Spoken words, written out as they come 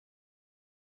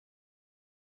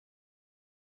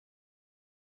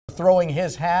throwing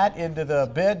his hat into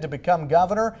the bid to become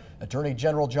governor, Attorney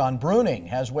General Jon Bruning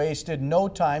has wasted no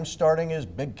time starting his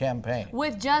big campaign.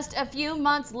 With just a few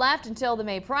months left until the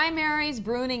May primaries,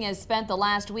 Bruning has spent the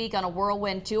last week on a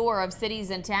whirlwind tour of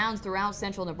cities and towns throughout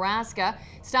central Nebraska,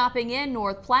 stopping in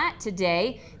North Platte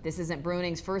today. This isn't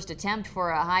Bruning's first attempt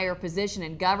for a higher position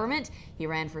in government. He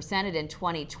ran for Senate in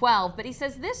 2012, but he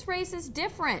says this race is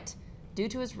different due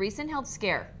to his recent health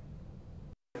scare.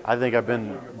 I think I've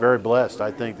been very blessed. I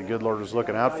think the good Lord was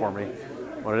looking out for me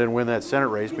when I didn't win that Senate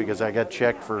race, because I got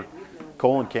checked for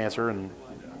colon cancer and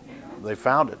they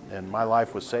found it, and my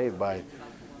life was saved by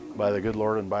the good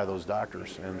Lord and by those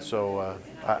doctors. And so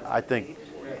I think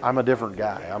I'm a different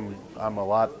guy. I'm a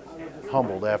lot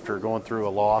humbled after going through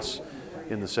a loss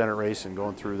in the Senate race and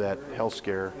going through that health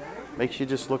scare. Makes you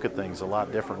just look at things a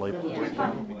lot differently.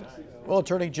 Well,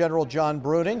 Attorney General Jon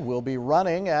Bruning will be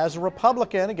running as a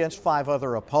Republican against 5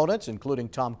 other opponents, including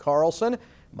Tom Carlson,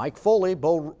 Mike Foley,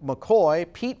 Bo McCoy,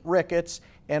 Pete Ricketts,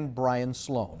 and Brian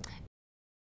Sloan.